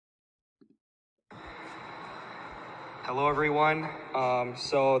Hello everyone.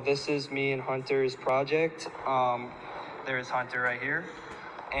 So this is me and Hunter's project. There's Hunter right here.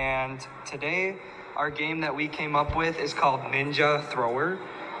 And today our game that we came up with is called Ninja Thrower.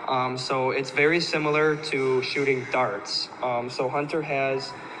 So it's very similar to shooting darts. So Hunter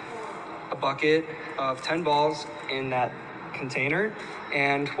has a bucket of 10 balls in that container.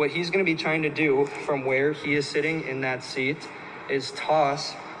 And what he's gonna be trying to do from where he is sitting in that seat is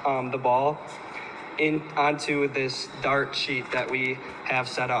toss the ball onto this dart sheet that we have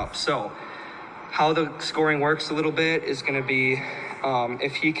set up. So how the scoring works a little bit is going to be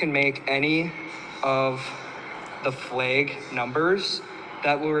if he can make any of the flag numbers,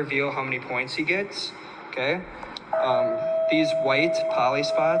 that will reveal how many points he gets. Okay. These white poly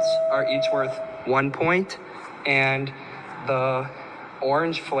spots are each worth 1 point, and the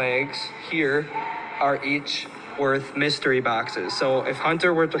orange flags here are each worth mystery boxes. So if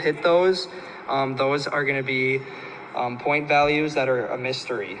Hunter were to hit those are going to be point values that are a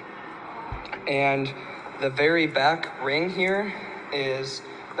mystery. And the very back ring here is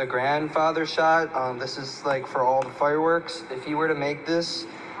the grandfather shot. This is like for all the fireworks. If you were to make this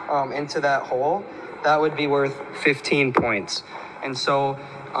into that hole, that would be worth 15 points. And so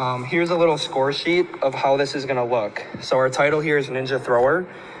here's a little score sheet of how this is going to look. So our title here is Ninja Thrower.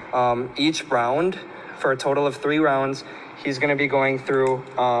 Each round, for a total of 3 rounds, he's going to be going through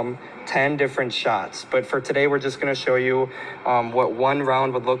 10 different shots. But for today, we're just going to show you what one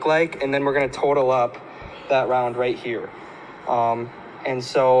round would look like, and then we're going to total up that round right here. And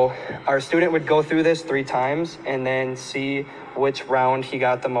so our student would go through this 3 times and then see which round he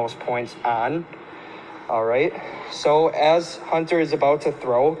got the most points on. All right. So as Hunter is about to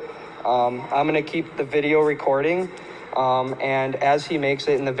throw, I'm going to keep the video recording. And as he makes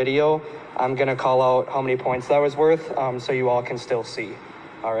it in the video, I'm going to call out how many points that was worth so you all can still see.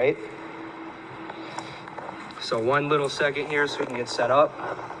 All right. So 1 little second here so we can get set up.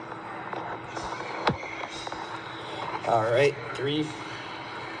 All right. 3,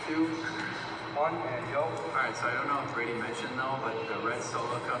 2, 1, and go. All right, so I don't know if Brady mentioned though, but the red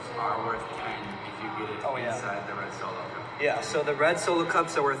solo cups are worth 10 if you get it inside the red solo cup. Yeah, so the red solo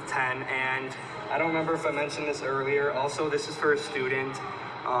cups are worth 10, and I don't remember if I mentioned this earlier. Also, this is for a student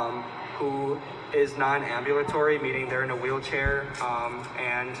who is non-ambulatory, meaning they're in a wheelchair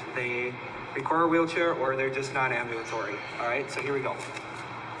and they require a wheelchair, or they're just non-ambulatory. All right, so here we go.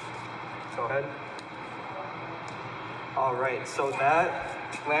 Go ahead. All right, so that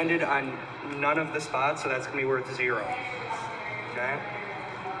landed on none of the spots, so that's gonna be worth 0. Okay.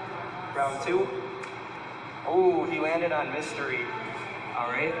 Round 2. Oh, he landed on mystery. All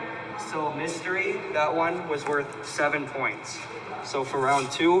right. So mystery, that one was worth 7 points. So for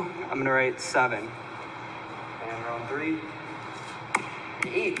round 2, I'm gonna write 7. And round 3,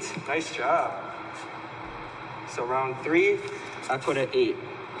 8. Nice job. So round 3, I put at 8.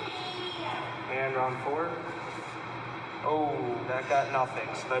 And round 4, oh, that got nothing.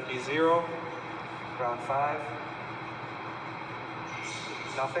 So that'd be 0. Round 5,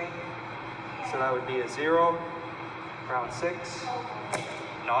 nothing. So that would be a 0. Round 6,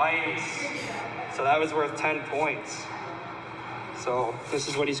 nice. So that was worth 10 points. So this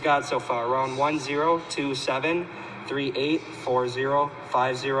is what he's got so far. Round 1, 0, 2, 7, 3, 8, 4, 0,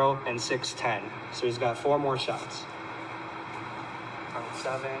 5, 0, and 6, 10. So he's got 4 more shots. Round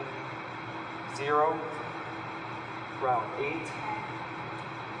 7, 0. Round 8,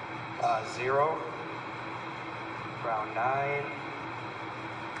 0. Round 9.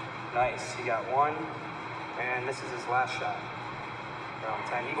 Nice, he got 1. And this is his last shot. Round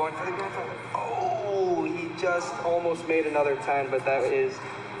 10, he going for the grandfather. Oh, he just almost made another 10, but that is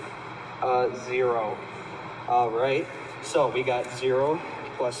 0. All right, so we got 0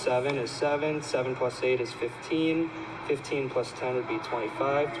 plus 7 is 7. 7 plus 8 is 15. 15 plus 10 would be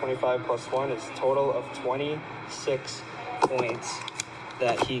 25. 25 plus 1 is a total of 26 points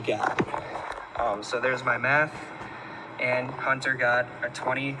that he got. So there's my math. And Hunter got a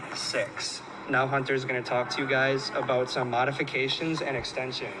 26. Now Hunter's gonna talk to you guys about some modifications and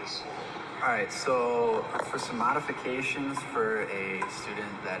extensions. All right, so for some modifications for a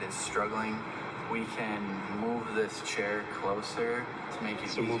student that is struggling, we can move this chair closer to make it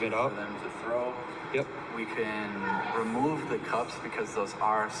easier for them to throw. Yep. We can remove the cups because those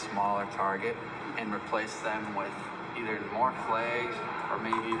are a smaller target and replace them with either more flags or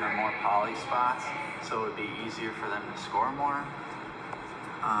maybe even more poly spots, so it would be easier for them to score more.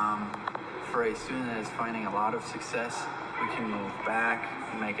 For a student that is finding a lot of success, we can move back,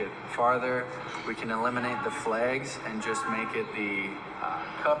 make it farther. We can eliminate the flags and just make it the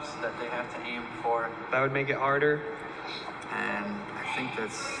cups that they have to aim for. That would make it harder. And I think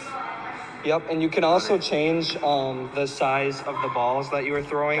Yep, and you can also change the size of the balls that you were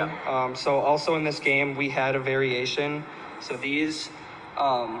throwing. Yeah. So also in this game, we had a variation. So these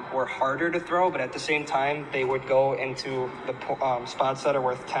were harder to throw, but at the same time, they would go into the spots that are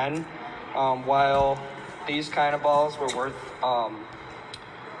worth 10, while these kind of balls were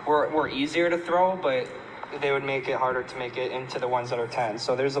were easier to throw, but they would make it harder to make it into the ones that are 10.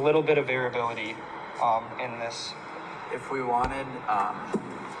 So there's a little bit of variability in this. If we wanted,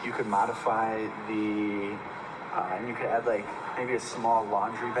 you could modify the, and you could add like maybe a small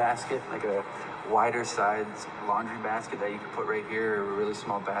laundry basket, like a wider size laundry basket that you could put right here, or a really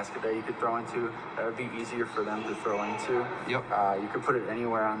small basket that you could throw into. That would be easier for them to throw into. Yep. You could put it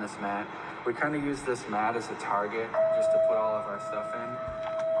anywhere on this mat. We kind of use this mat as a target just to put all of our stuff in.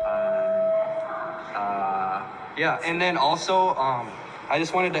 Yeah, and then also, I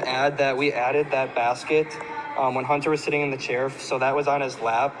just wanted to add that we added that basket when Hunter was sitting in the chair, so that was on his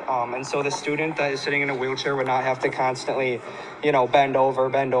lap, and so the student that is sitting in a wheelchair would not have to constantly, bend over,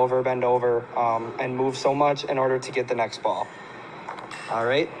 and move so much in order to get the next ball. All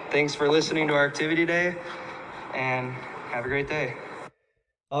right, thanks for listening to our activity day, and have a great day.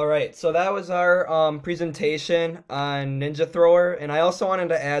 All right, so that was our presentation on Ninja Thrower, and I also wanted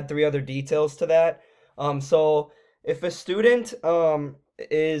to add 3 other details to that. So if a student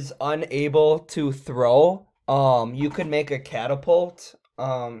is unable to throw, you could make a catapult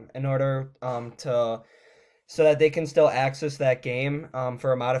in order so that they can still access that game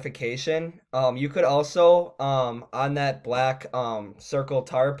for a modification. You could also on that black circle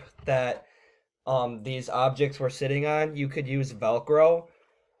tarp that these objects were sitting on, you could use Velcro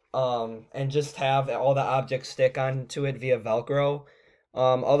and just have all the objects stick onto it via Velcro.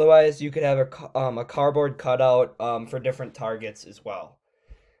 Otherwise, you could have a cardboard cutout for different targets as well.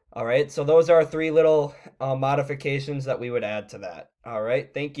 All right, so those are 3 little modifications that we would add to that. All right,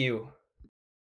 thank you.